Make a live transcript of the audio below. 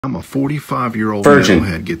I'm a 45-year-old Virgin.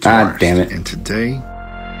 metalhead guitarist. God damn it. And today,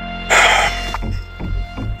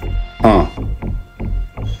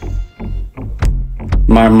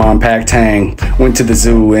 My mom packed tang, went to the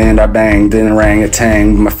zoo and I banged and rang a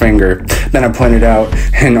tang with my finger. Then I pointed out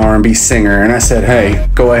an R&B singer and I said, hey,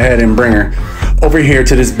 go ahead and bring her over here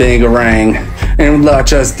to this big orang and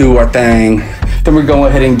let us do our thing. Then we go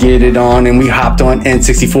ahead and get it on, and we hopped on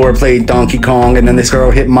N64, played Donkey Kong, and then this girl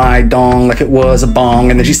hit my dong like it was a bong,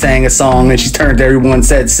 and then she sang a song and she turned to everyone,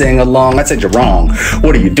 said sing along. I said, you're wrong,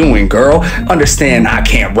 what are you doing, girl? Understand I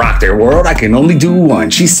can't rock their world, I can only do one.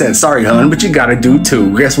 She said, sorry hun, but you gotta do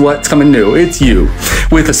two. Guess what's coming new? It's you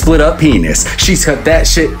with a split up penis. She cut that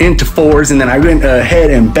shit into fours, and then I went ahead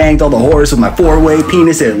and banged all the whores with my 4-way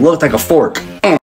penis. It looked like a fork.